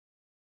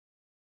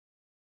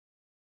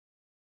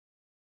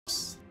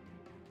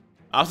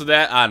After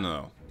that, I don't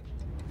know.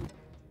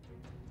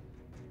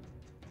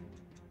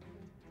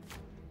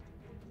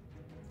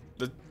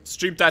 The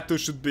stream title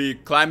should be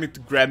Climbing to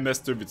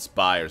Grandmaster with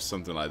Spy or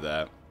something like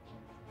that.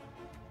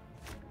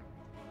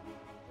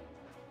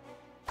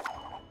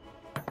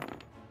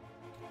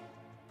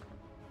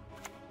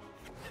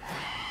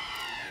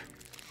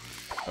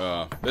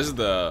 This is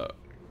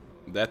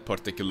that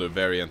particular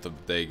variant of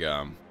the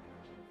Daygam.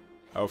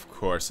 Of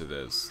course it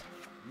is.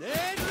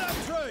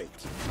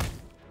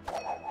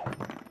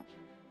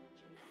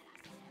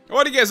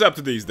 What are you guys up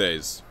to these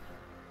days?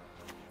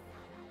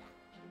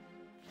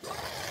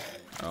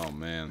 Oh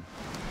man.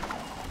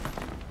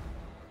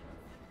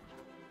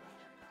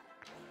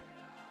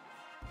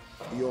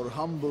 Your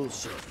humble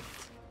servant.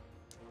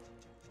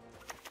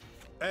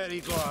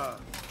 Erigla.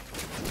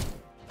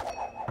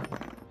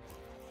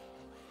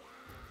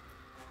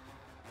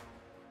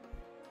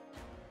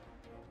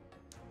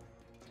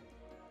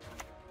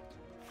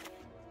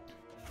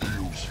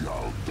 You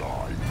shall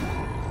die,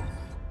 worm.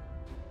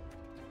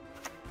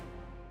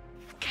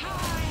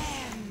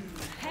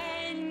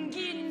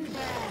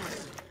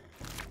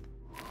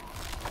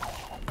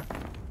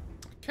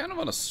 Kind of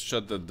want to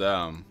shut that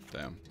down.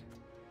 Damn.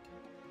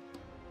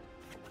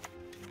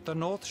 The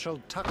North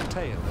shall tuck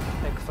tail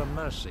and beg for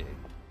mercy.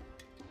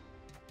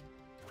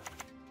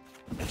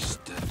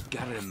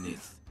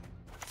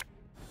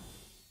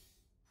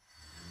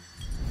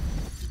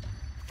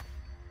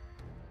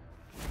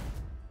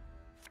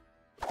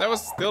 That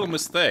was still a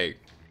mistake.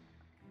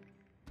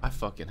 I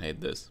fucking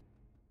hate this.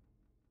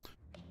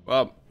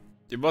 Well,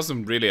 it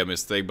wasn't really a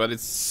mistake, but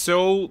it's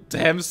so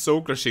damn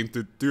soul crushing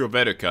to do a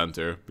better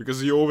counter.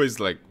 Because you always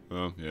like,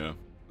 oh yeah,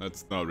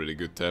 that's not really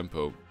good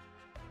tempo.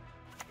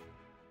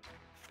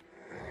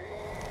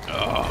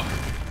 Oh.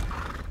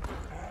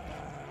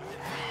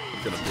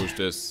 I'm gonna push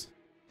this.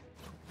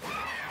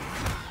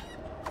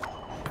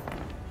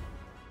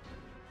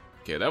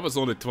 Okay, that was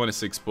only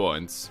 26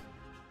 points.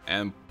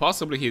 And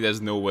possibly he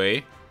has no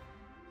way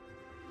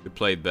to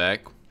play it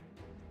back.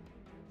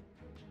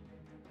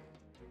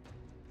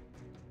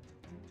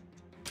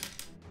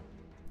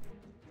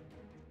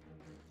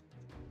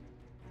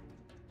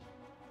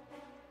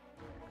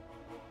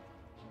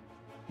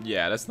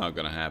 Yeah, that's not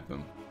gonna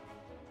happen.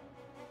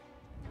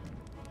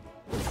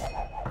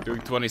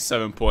 Doing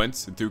 27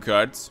 points in 2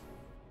 cards.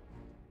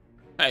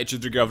 Hey,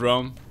 should you go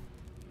wrong?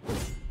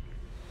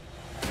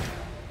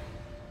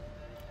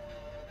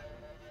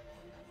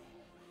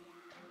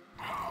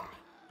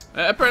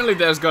 Apparently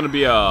there's gonna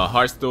be a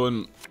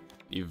Hearthstone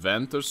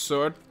event or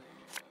sort.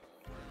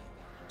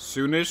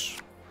 Soonish.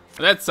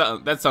 That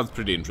sounds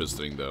pretty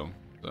interesting though.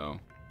 So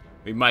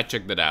we might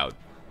check that out.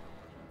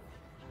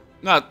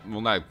 Not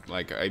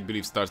like I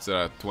believe starts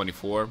at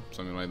 24,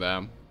 something like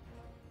that.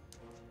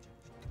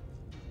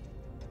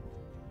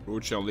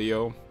 Ruch and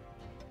Leo.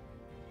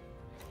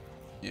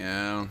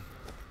 Yeah,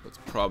 that's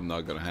probably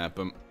not gonna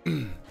happen.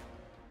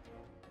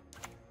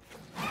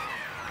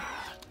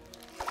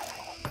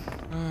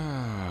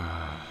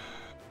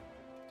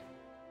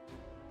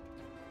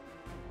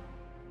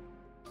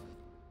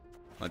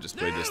 I'll just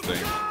play this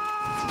thing.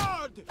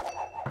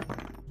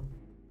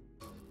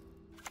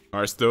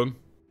 Hearthstone.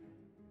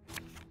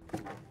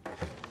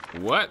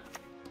 What?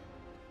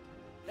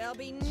 There'll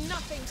be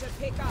nothing to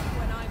pick up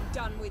when I'm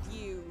done with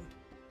you.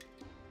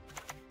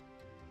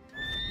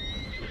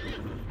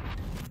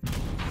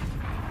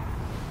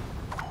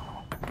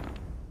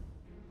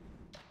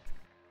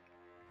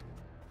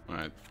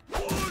 Alright.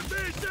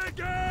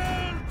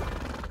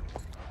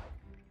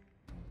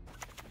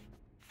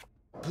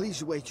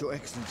 Please wait, Your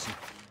Excellency.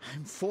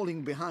 I'm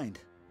falling behind.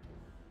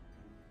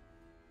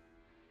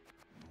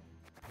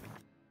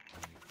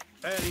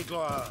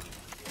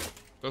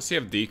 Does he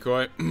have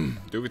decoy?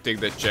 Do we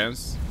take that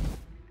chance?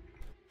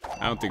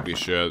 I don't think we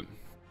should.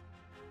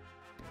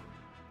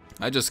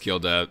 I just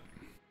killed that.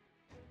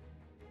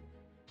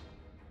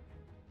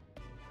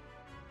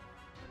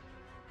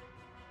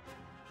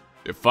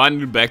 You're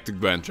finally back to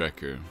Gwent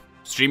Tracker.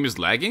 Stream is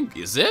lagging?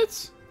 Is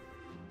it?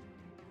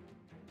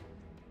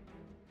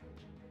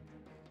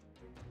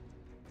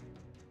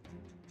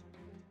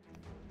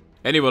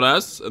 Anyone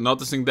else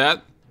noticing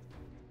that?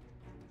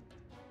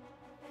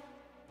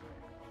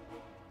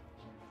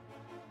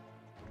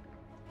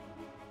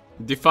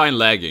 Define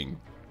lagging.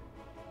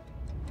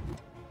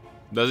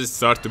 Does it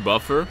start to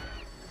buffer?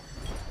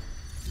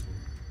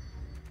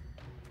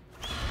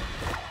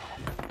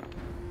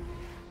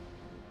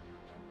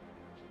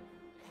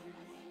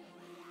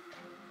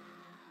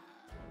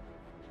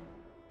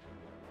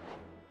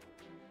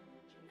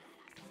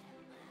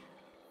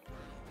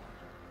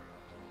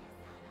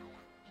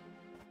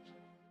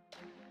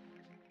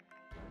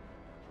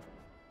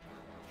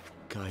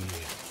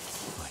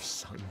 My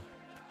son.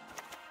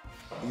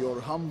 Your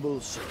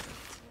humble servant.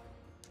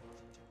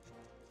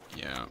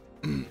 Yeah.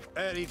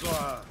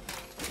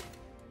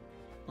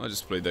 I'll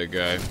just play that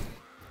guy.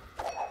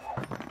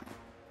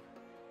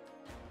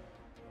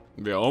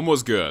 We're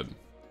almost good.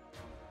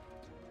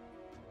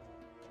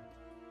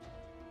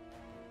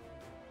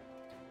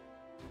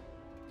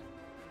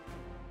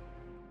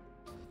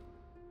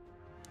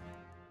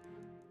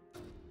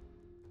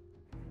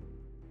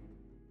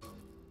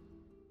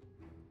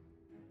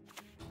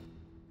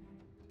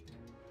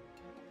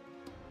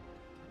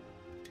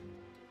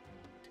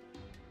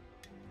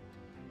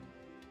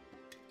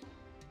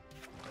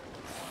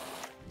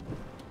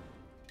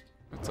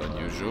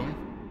 usual.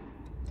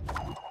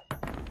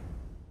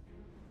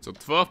 So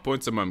 12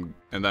 points and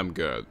I'm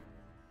good.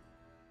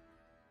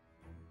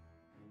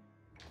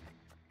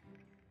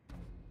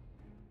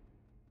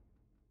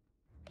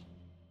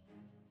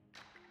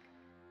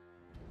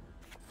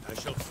 I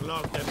shall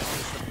flog them into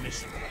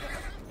submission.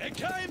 They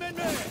came in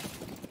there!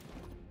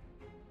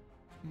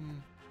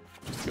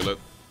 Just kill it.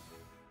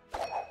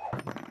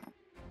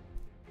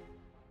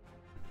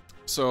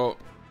 So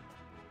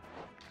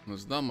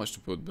there's not much to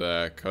put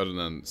back other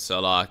than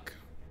Selak.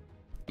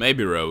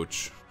 Maybe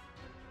Roach.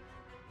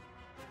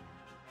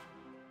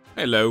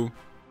 Hello.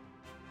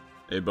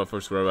 A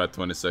buffers for about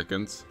 20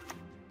 seconds.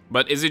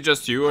 But is it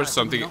just you or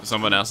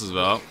someone else as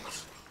well?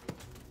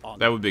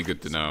 That would be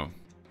good to know.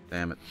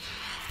 Damn it.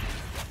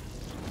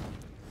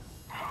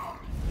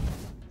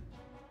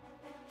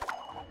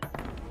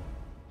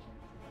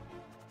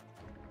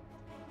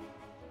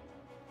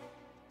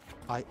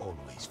 I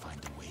always find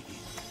a way in.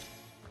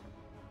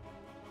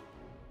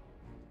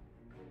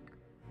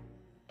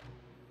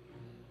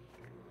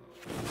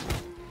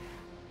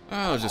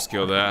 I'll just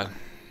kill that.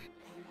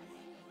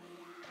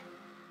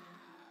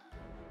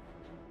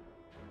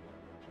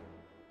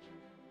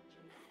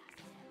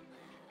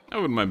 I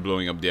wouldn't mind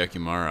blowing up the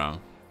Akimara.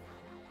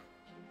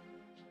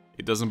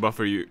 It doesn't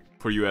buffer you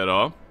at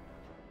all.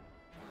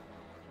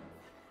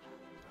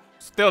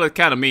 Still, it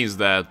kind of means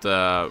that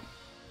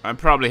I'm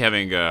probably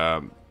having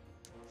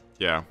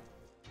yeah.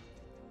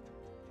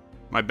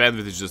 My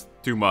bandwidth is just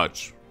too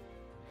much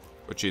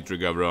for Cheater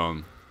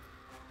Gavron.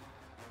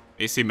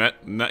 Is he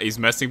he's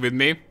messing with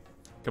me?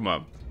 Come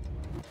on.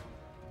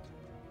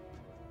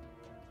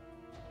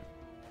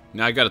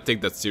 Now I gotta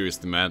take that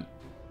seriously, man.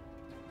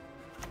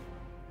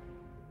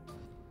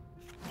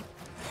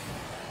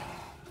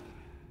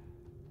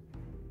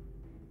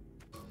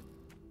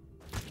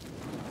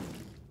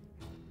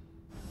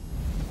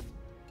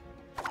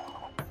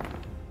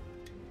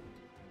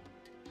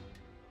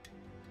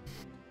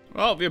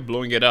 Well, we're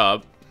blowing it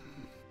up.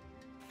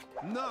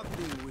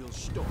 Nothing will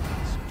stop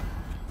us.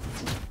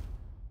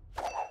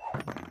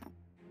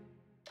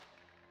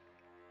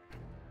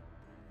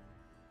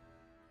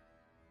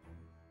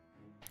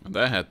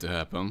 That had to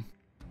happen.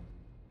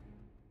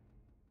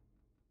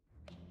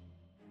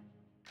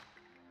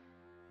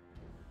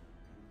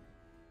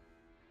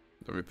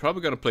 So we're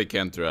probably gonna play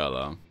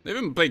Kentrella.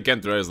 Even playing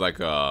Kentrella is like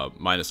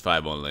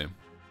 -5 only.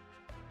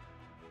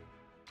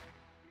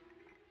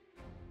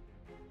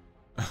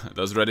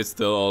 Does Reddit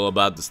still all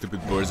about the stupid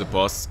Borza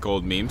posts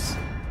called memes?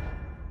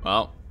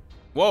 Well,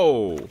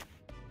 whoa!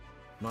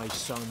 My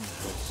son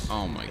has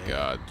Oh my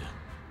god.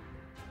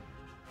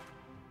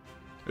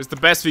 It's the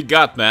best we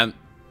got, man.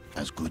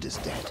 As good as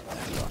dead,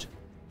 that lot.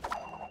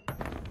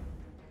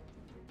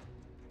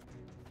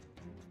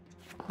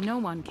 No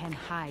one can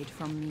hide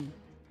from me.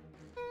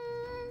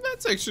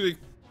 That's actually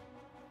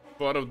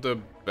one of the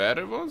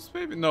better ones,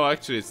 maybe? No,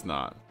 actually it's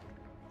not.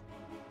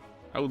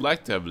 I would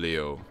like to have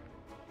Leo.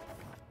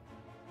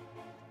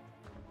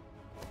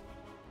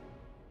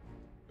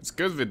 It's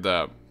good with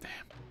the...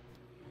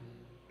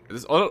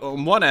 Damn.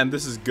 On one end,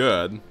 this is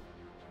good.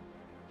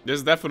 This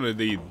is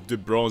definitely the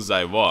bronze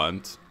I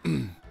want.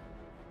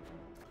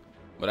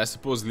 But I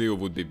suppose Leo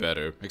would be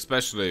better.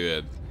 Especially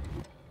with...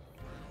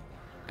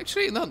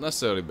 Actually, not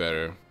necessarily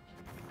better.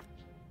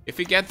 If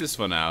we get this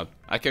one out,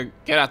 I can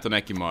get out an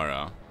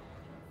Ekimara.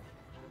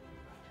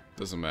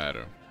 Doesn't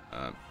matter.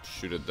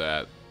 Shoot at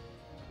that.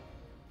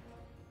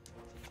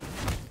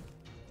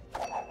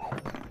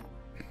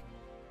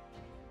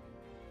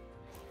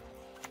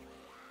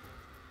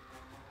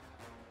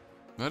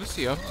 What is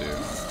he up to?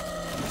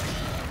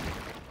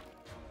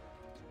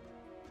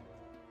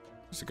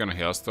 Is he gonna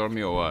hailstorm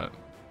me or what?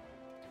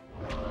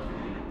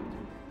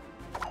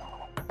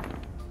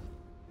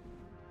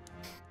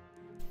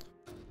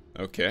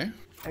 Okay.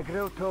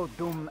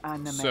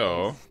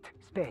 So,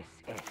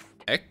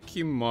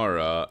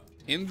 Ekimara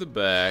in the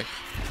back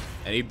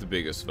and eat the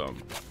biggest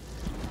thumb.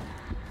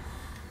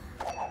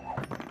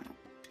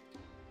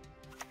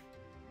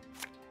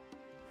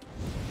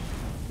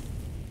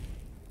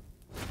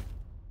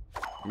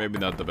 Maybe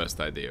not the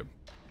best idea.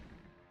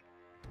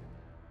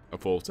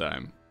 Of all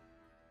time.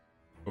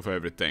 Of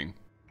everything.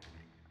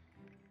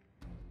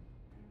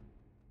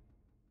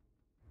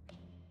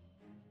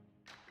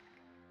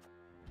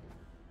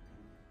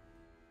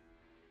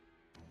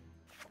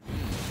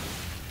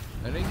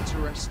 An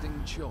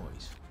interesting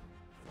choice.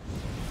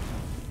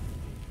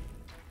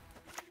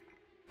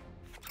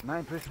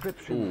 My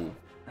prescription,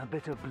 a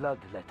bit of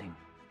bloodletting.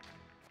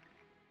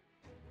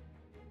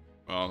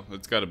 Well,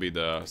 it's gotta be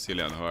the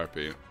Cillian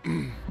Harpy.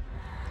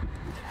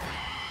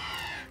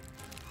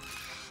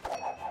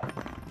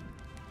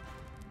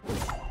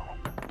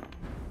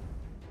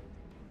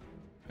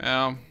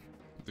 Yeah,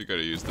 we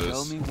gotta use this.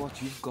 Tell me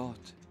what you've got.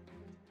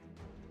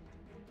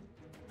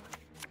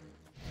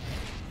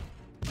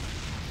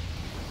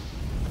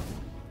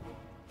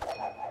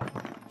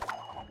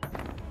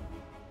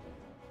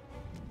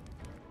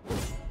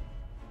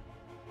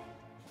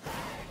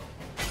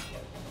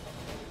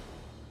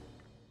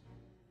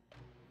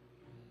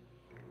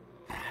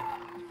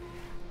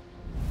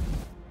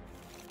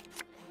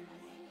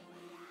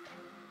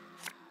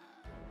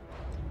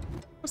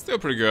 Still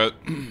pretty good.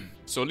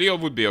 So Leo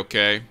would be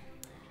okay.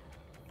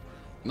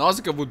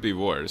 Nausicaa would be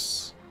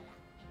worse.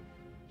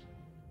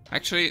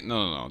 Actually,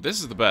 no. This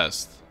is the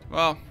best.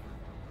 Well,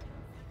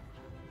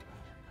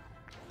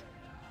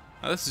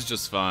 this is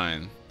just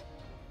fine.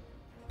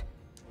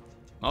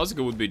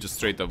 Nausicaa would be just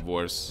straight up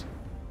worse.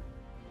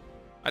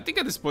 I think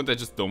at this point I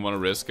just don't want to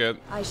risk it.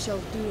 I shall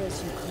do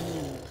as you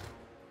command.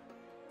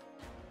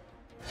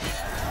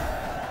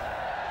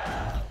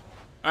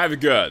 I have a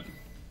good.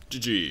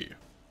 GG.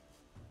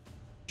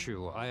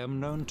 I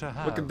am known to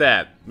have. Look at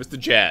that, Mr.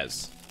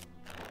 Jazz.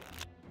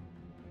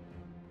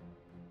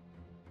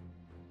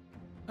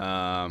 We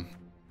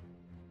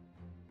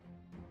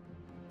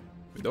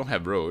don't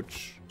have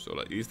Roach, so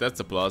at least that's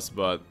a plus,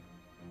 but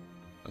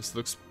this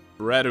looks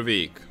rather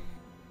weak.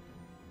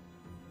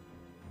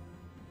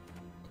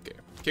 Okay,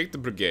 kick the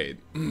brigade.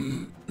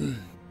 You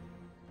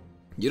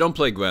don't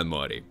play Gwent,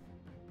 Marty.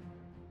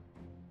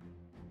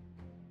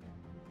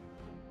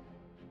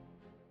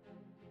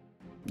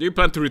 Do you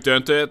plan to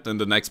return to it in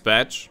the next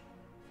patch?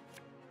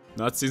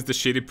 Not since the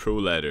shitty pro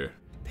ladder.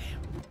 Damn.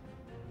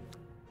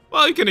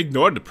 Well, you can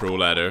ignore the pro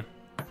ladder.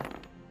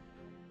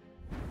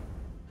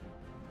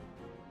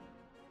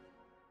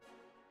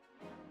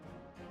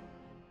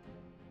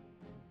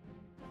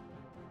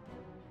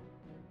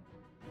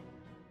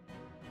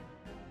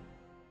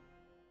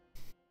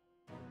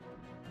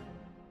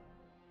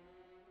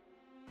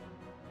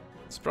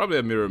 It's probably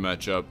a mirror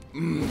matchup.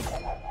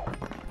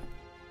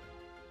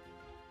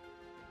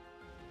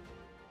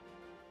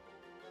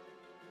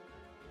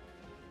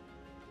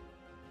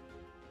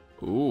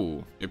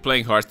 Ooh, you're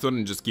playing Hearthstone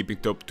and just keeping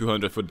top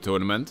 200 for the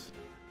tournament?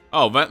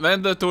 Oh,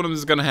 when the tournament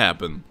is gonna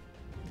happen?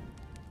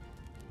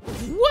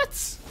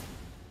 What?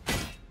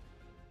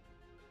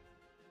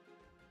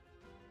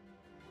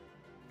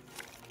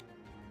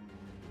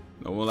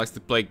 No one likes to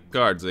play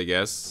cards, I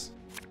guess.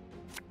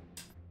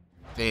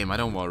 Damn, I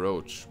don't want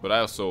Roach, but I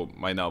also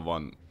might not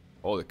want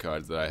all the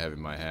cards that I have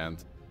in my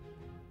hand.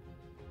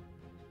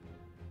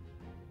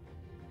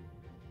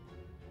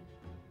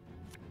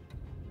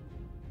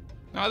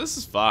 No, this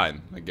is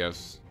fine, I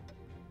guess.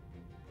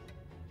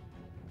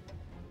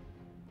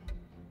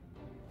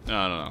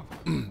 No.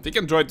 They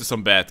can draw into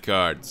some bad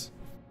cards.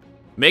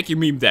 Making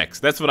meme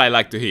decks, that's what I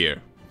like to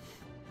hear.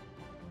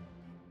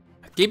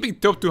 Keeping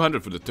top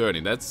 200 for the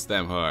turning, that's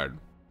damn hard.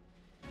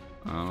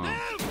 Oh.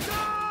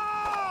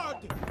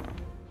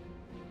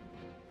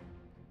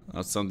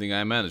 Not something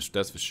I managed,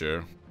 that's for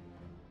sure.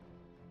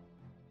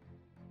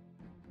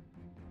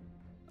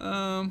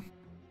 I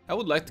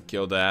would like to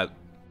kill that.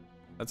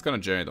 That's gonna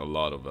generate a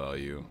lot of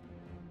value.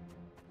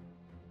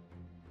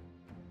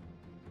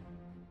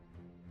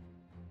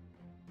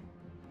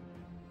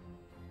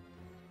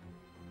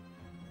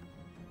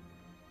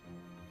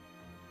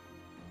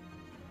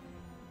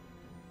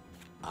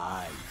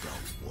 I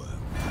don't work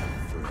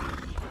for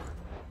free.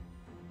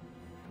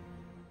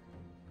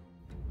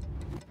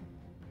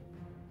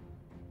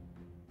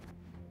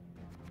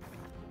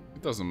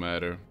 It doesn't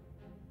matter.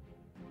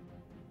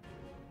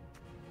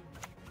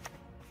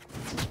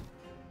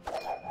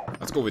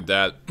 Let's go with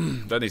that.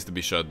 That needs to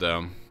be shut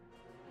down.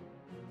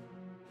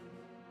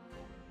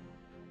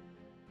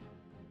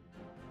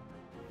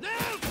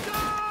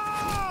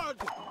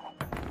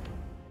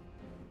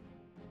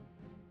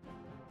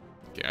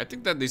 Okay, I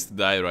think that needs to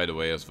die right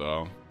away as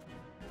well.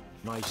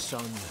 My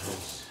son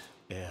has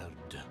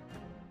erred.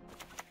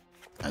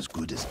 As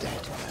good as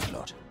dead, that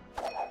lot.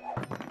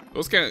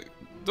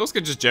 Those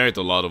can just generate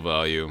a lot of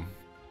value.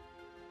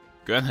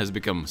 Gwent has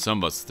become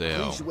somewhat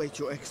stale. Please wait,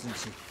 Your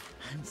Excellency.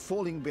 I'm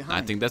falling behind.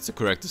 I think that's a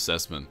correct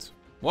assessment.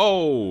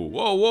 Whoa,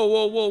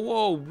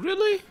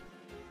 really?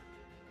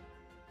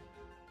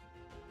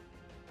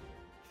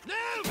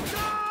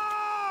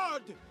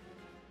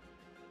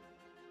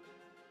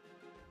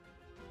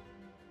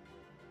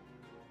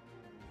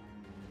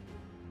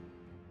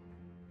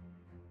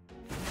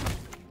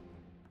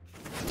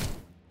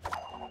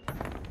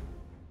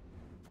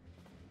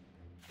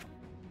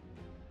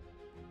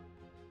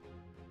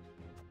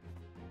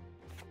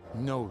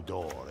 No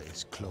door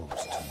is closed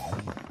to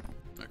me.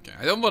 Okay,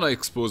 I don't want to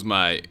expose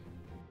my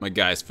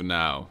guys for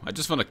now. I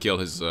just want to kill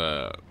his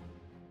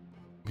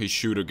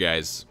shooter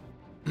guys.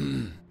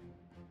 Yeah,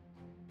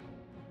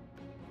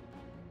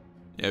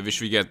 I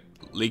wish we get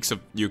leaks of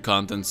new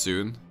content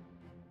soon.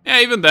 Yeah,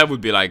 even that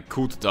would be like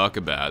cool to talk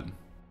about.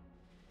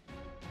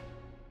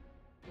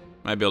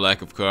 Might be a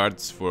lack of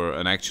cards for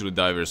an actually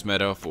diverse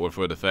meta, or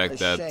for the fact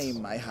that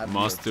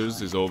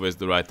Masters is always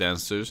the right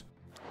answers.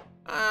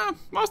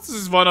 Masters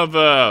is one of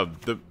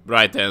the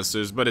right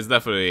answers, but it's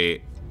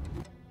definitely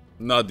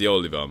not the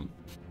only one.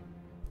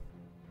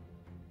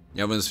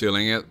 Everyone's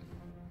feeling it.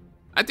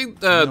 I think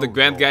the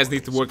Gwent guys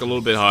need to work a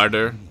little bit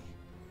harder,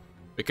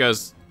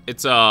 because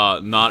it's a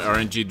not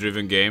RNG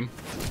driven game.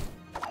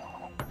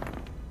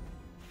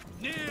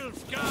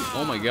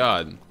 Oh my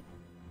god.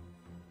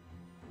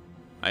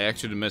 I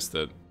actually missed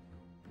it.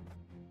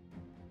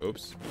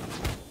 Oops.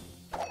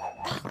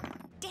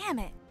 Damn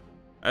it.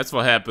 That's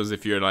what happens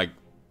if you're like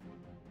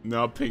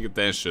not paying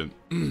attention.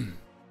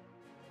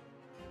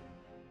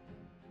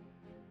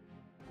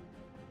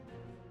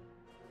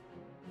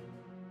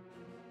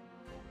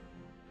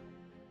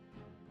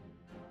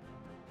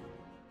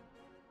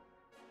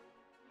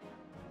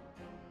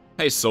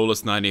 Hey,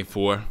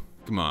 Solus984.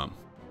 Come on.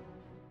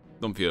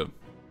 Don't feel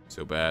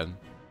so bad.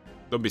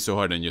 Don't be so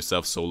hard on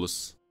yourself,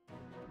 Solus.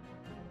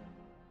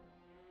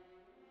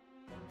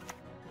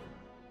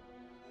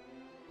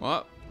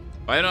 What?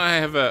 Why don't I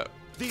have a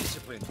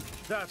Discipline.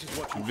 That is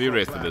what you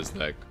V-rate fought for this back.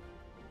 deck?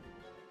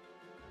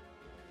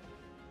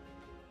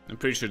 I'm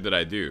pretty sure that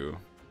I do.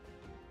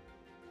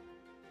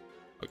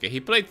 Okay, he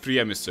played 3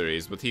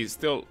 emissaries, but he's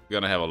still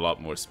gonna have a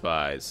lot more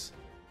spies.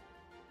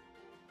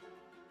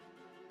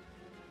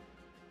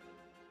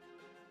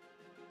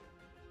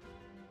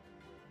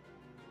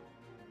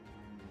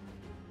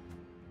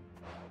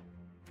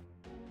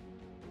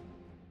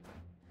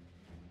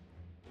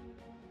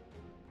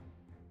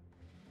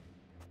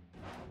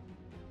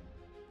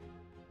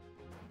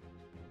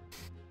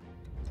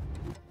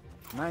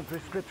 My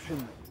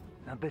prescription,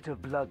 a bit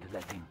of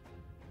bloodletting.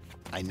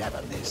 I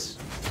never miss.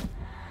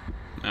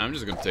 Nah, I'm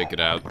just gonna take it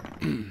out. I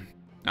don't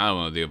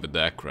wanna deal with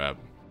that crap.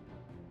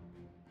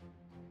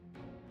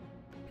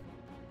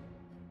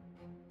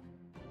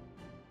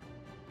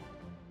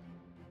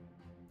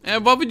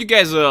 And what would you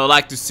guys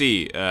like to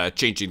see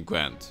change in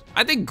Gwent?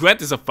 I think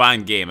Gwent is a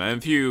fine game, and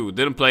if you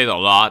didn't play it a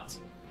lot,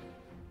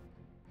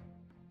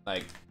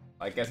 like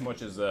as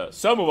much as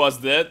some of us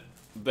did,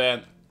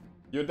 then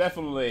you're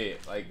definitely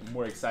like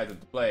more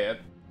excited to play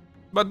it.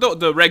 But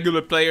the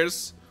regular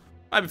players,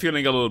 I'm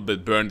feeling a little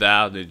bit burned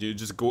out. You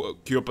just go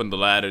queue up on the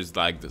ladders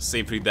like the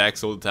same 3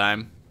 decks all the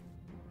time.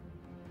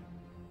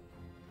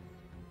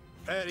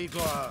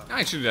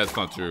 Actually, that's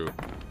not true.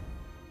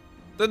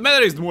 The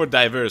meta is more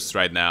diverse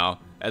right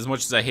now, as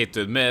much as I hate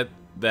to admit,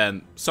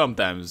 than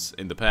sometimes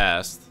in the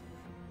past.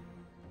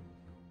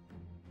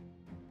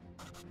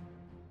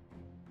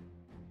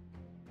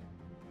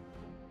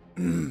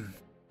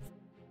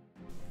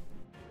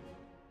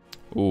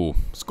 Ooh,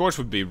 Scorch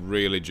would be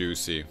really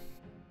juicy.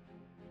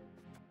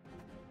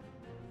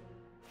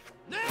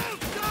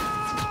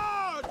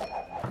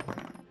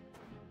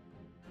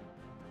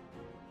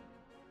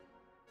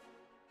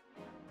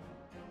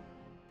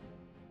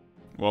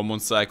 One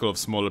cycle of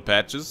smaller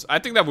patches. I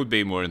think that would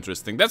be more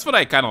interesting. That's what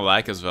I kind of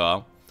like as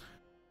well.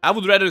 I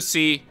would rather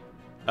see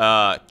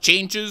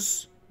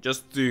changes,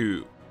 just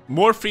to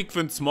more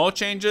frequent small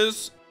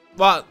changes.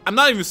 Well, I'm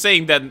not even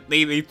saying that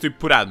they need to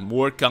put out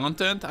more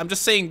content. I'm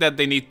just saying that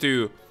they need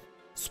to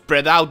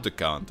spread out the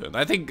content.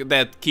 I think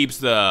that keeps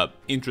the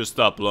interest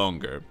up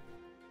longer.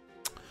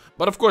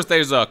 But of course,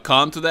 there's a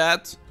con to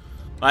that.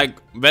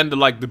 Like when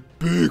the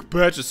big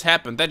patches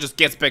happen, that just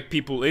gets back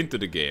people into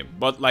the game.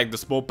 But like the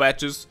small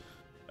patches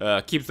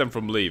keeps them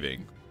from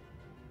leaving.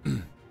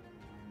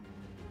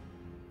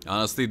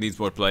 Honestly, it needs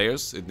more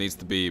players. It needs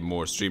to be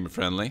more streamer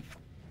friendly.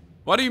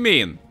 What do you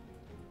mean?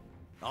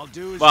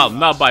 Well,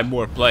 not by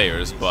more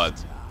players,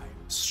 but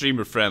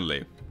streamer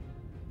friendly.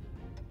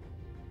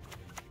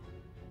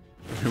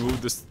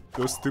 Remove those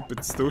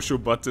stupid social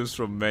buttons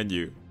from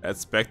menu. Add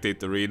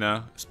spectate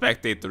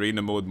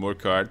arena mode, more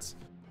cards.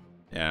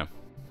 Yeah.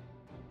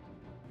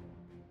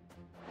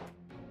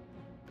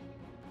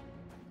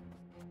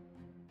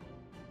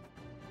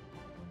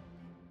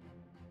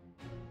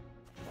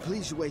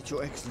 Please wait,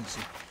 Your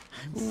Excellency.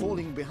 I'm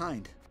falling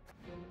behind.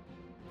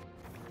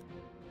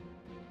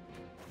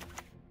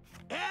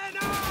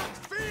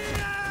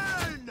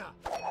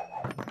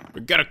 We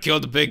gotta kill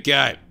the big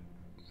guy.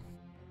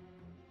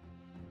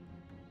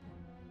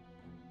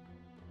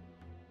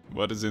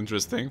 What is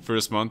interesting?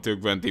 First month to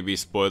Gwent TV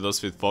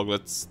spoilers with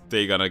Foglet's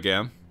take on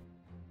again.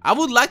 I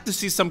would like to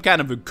see some kind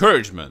of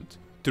encouragement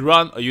to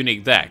run a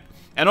unique deck.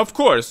 And of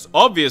course,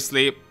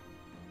 obviously,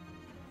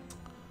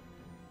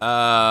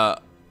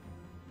 like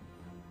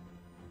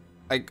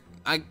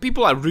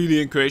people are really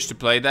encouraged to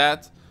play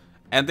that,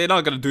 and they're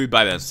not gonna do it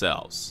by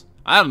themselves.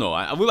 I don't know,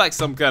 I would like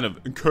some kind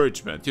of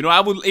encouragement. You know, I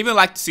would even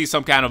like to see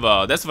some kind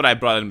of that's what I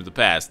brought in the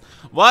past.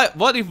 What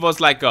if it was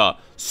like a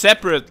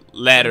separate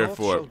ladder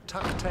for...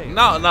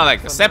 No, not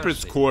like a separate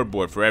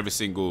scoreboard for every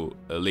single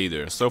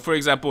leader. So for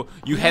example,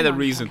 you had a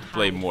reason to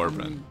play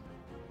Morven.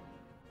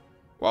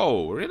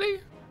 Whoa,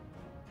 really?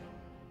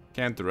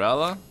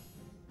 Cantarella?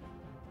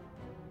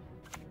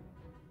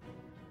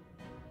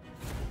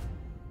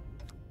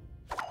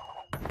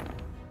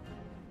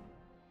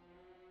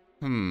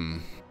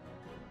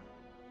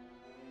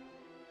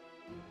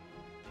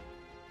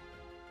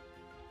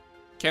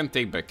 Can't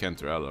take back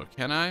Cantarella,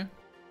 can I?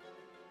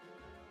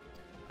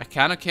 I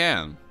kinda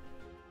can.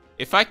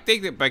 If I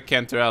take it back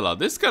Cantarella,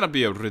 this is gonna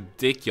be a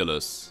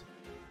ridiculous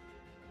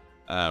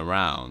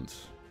round.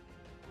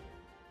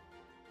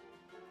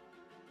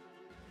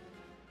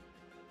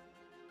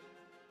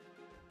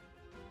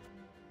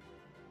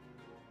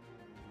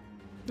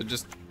 That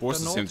just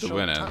forces him to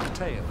win it.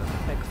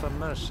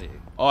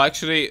 Oh,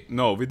 actually,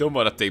 no, we don't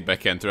want to take back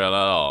Cantarella at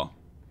all.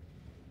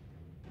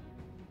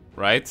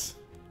 Right?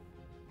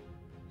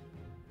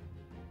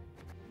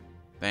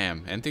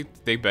 Damn, anything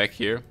to take back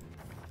here?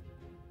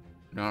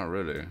 Not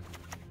really.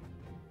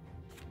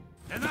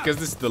 Because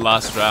this is the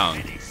last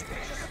round.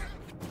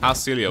 How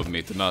silly of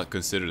me to not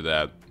consider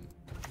that.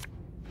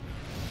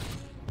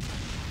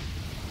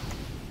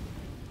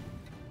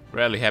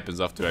 Rarely happens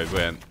after I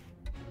win.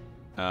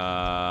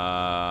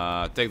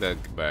 Take that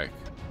back.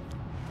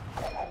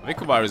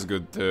 Vicobar is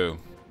good too.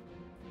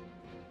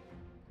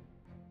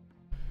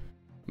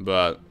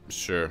 But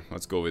sure,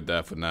 let's go with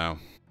that for now.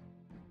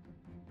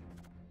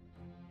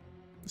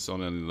 It's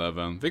only an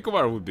 11.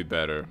 Vicobar would be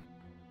better.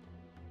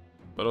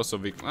 But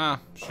also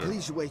sure.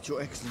 Please wait,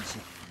 Your Excellency.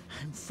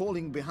 I'm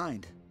falling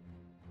behind.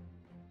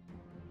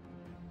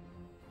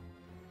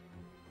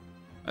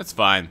 That's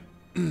fine.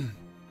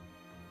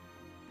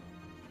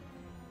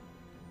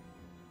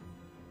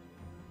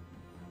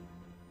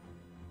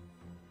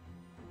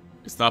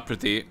 It's not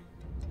pretty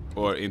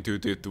or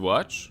intuitive to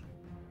watch.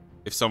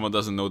 If someone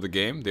doesn't know the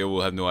game, they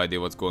will have no idea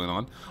what's going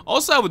on.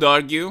 Also, I would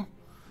argue,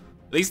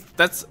 at least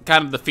that's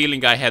kind of the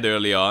feeling I had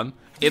early on,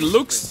 it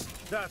looks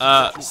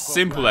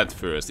simple at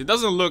first. It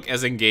doesn't look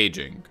as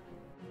engaging.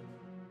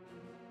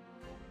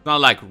 It's not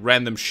like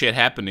random shit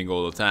happening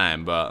all the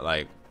time, but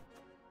like...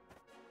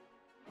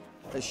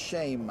 A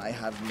shame I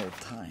have no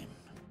time.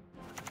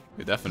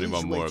 We definitely Please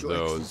want more wait, of Your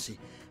those. Excellency.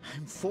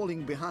 I'm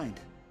falling behind.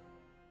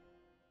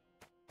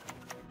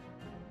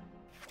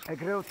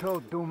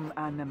 Egroto dum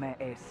anime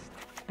est,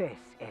 spes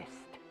est.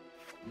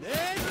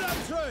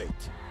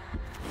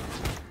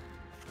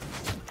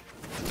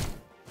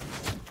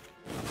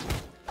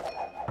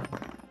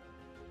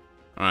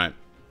 Alright.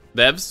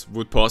 Devs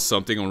would post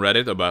something on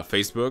Reddit about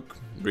Facebook,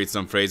 read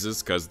some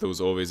phrases, because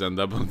those always end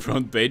up on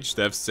front page.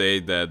 Devs say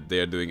that they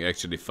are doing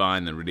actually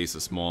fine and release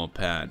a small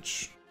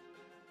patch.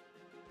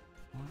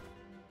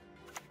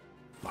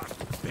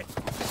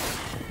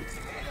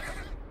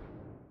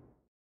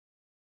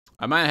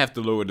 I might have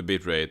to lower the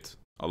bitrate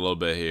a little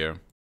bit here,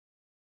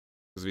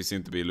 because we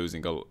seem to be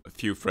losing a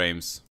few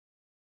frames.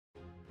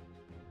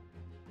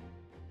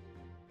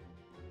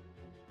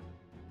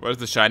 Where's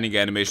the shining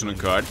animation on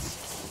cards?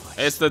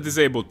 It's the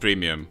disabled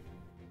premium.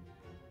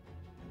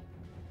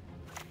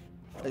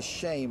 A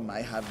shame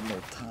I have no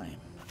time.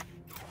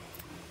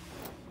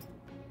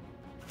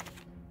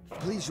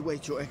 Please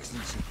wait, Your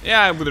Excellency.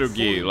 Yeah, I would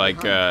agree.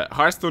 Like,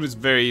 Hearthstone is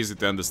very easy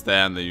to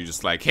understand, and you're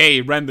just like,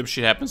 hey, random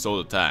shit happens all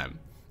the time.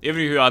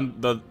 Even if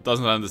you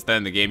doesn't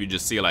understand the game, you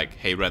just see like,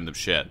 hey, random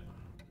shit.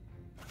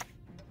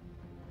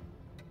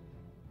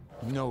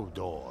 No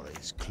door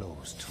is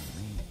closed to me.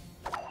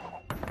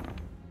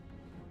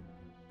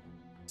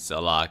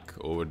 Selak,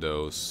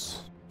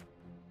 overdose.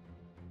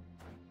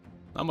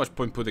 Not much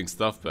point putting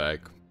stuff back.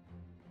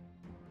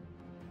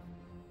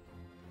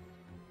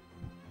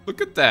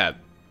 Look at that.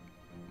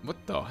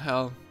 What the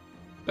hell?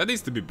 That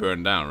needs to be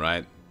burned down,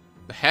 right?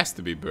 It has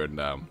to be burned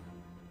down.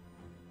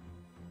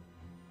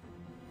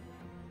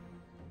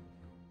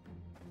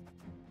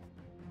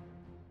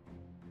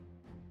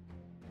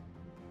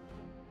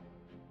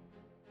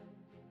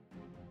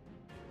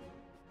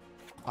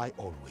 I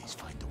always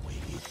find a way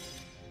in.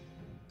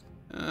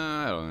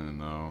 I don't even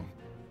know.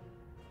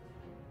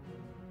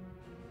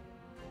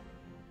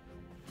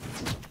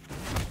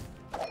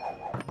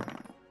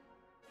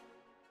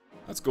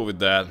 Let's go with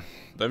that.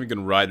 Then we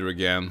can ride her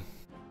again.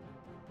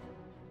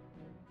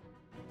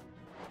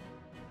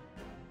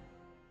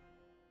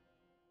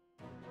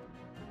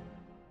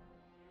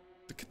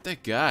 Look at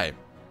that guy.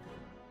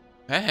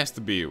 That has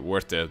to be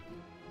worth it.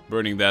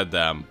 Burning that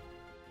down.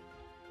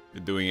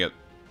 You're doing it.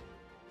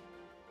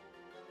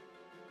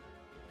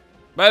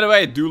 By the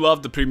way, I do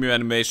love the premium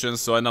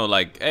animations, so I know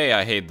like, hey,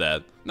 I hate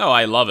that. No,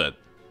 I love it.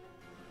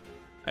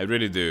 I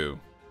really do.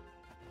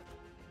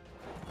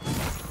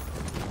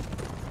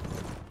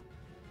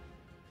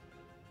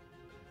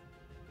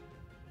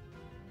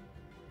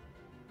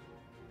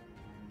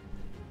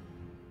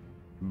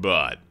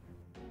 But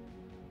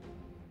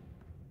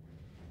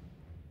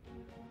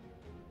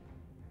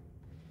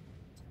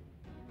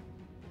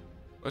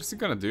what's he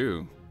gonna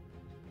do?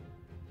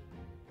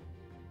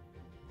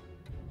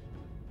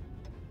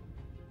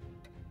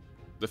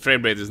 The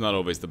frame rate is not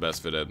always the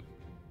best fitted.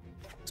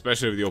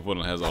 Especially if the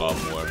opponent has a lot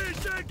more.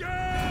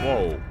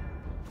 Whoa.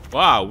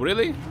 Wow,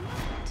 really?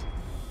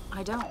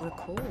 I don't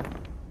recall.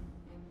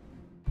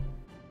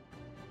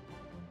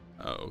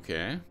 Oh,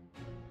 okay.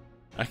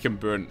 I can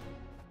burn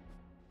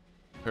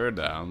her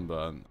down,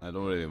 but I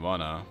don't really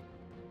wanna.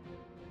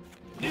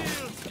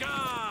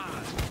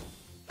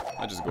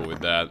 I'll just go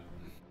with that.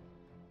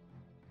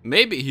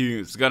 Maybe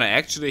he's gonna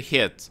actually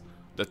hit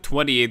the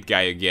 28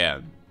 guy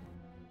again.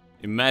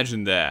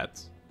 Imagine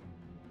that.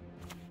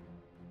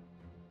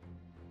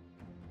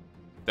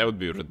 That would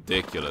be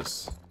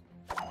ridiculous.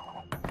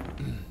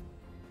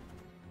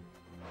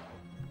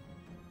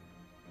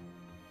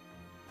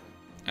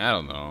 I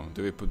don't know.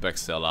 Do we put back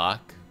Selak?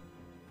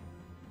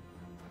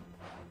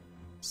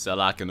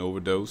 Selak and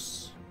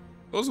Overdose?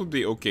 Those would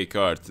be okay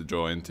cards to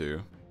draw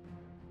into.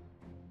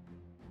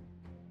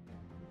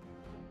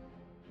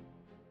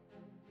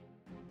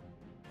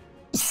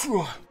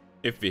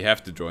 If we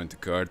have to draw into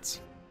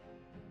cards.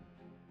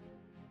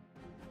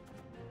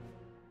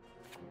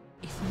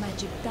 If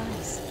magic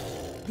dies,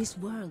 this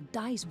world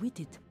dies with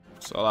it.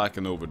 Selak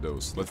and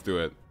Overdose. Let's do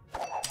it.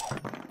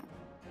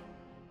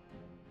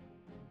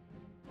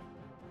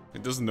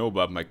 It doesn't know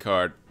about my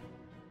card.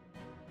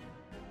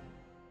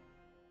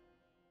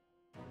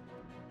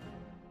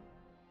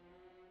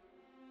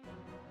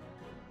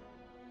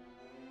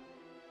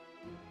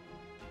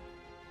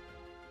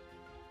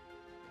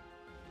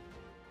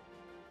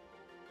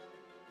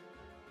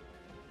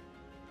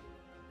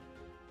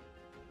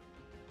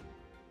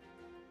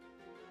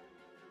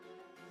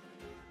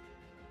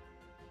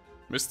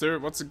 Mister,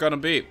 what's it gonna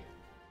be?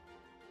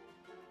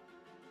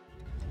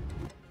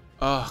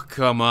 Oh,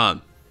 come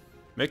on.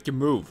 Make your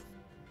move.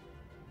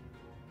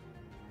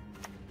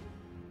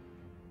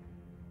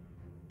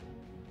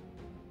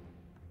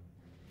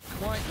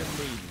 Quite the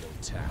menial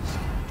task.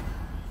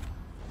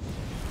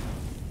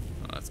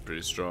 Oh, that's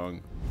pretty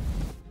strong.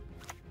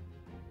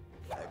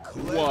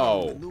 Clever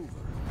Whoa. maneuver.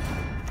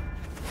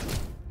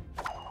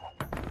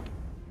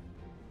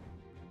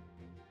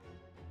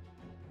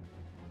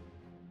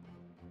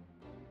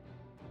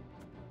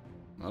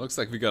 Well, looks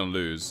like we're gonna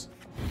lose.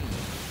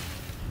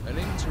 An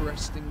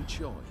interesting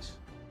choice.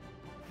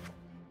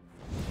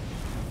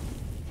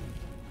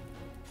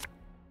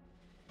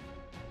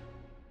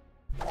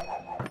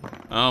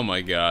 Oh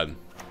my god.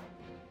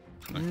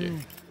 Okay.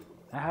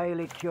 A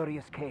highly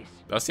curious case.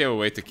 Does he have a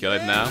way to kill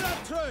it now?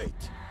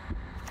 Penetrate!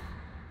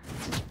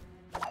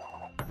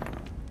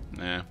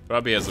 Nah,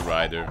 probably as a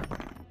rider.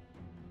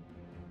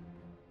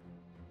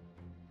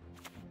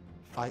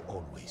 I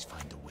always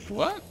find a way.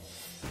 What?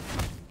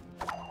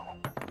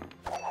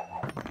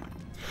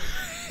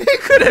 He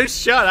could have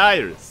shot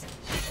Iris.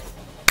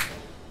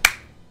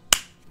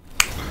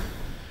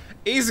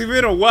 Easy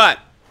win or what?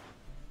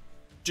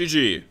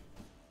 GG.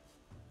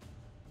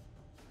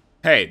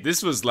 Hey,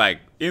 this was like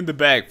in the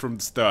bag from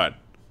the start.